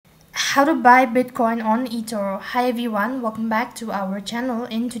How to buy Bitcoin on eToro. Hi everyone, welcome back to our channel.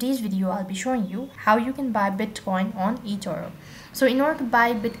 In today's video, I'll be showing you how you can buy Bitcoin on eToro. So in order to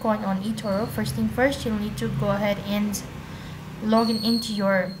buy Bitcoin on eToro, first thing first, you'll need to go ahead and log into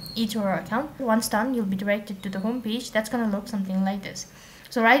your eToro account. Once done, you'll be directed to the home page. That's gonna look something like this.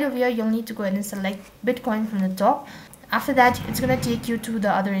 So right over here, you'll need to go ahead and select Bitcoin from the top. After that, it's going to take you to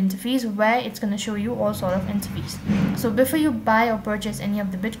the other interface where it's going to show you all sort of interface. So before you buy or purchase any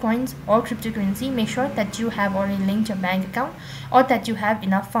of the Bitcoins or cryptocurrency, make sure that you have already linked your bank account or that you have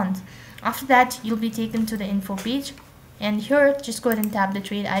enough funds. After that, you'll be taken to the info page, and here just go ahead and tap the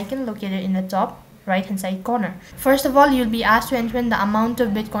trade icon located in the top right hand side corner. First of all, you'll be asked to enter in the amount of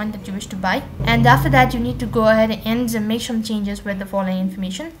Bitcoin that you wish to buy, and after that you need to go ahead and make some changes with the following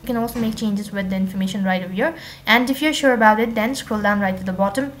information. You can also make changes with the information right over here, and if you're sure about it, then scroll down right to the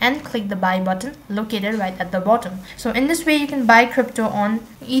bottom and click the buy button located right at the bottom. So in this way you can buy crypto on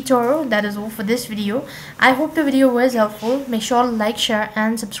eToro. That is all for this video. I hope the video was helpful. Make sure to like, share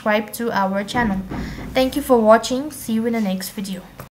and subscribe to our channel. Thank you for watching. See you in the next video.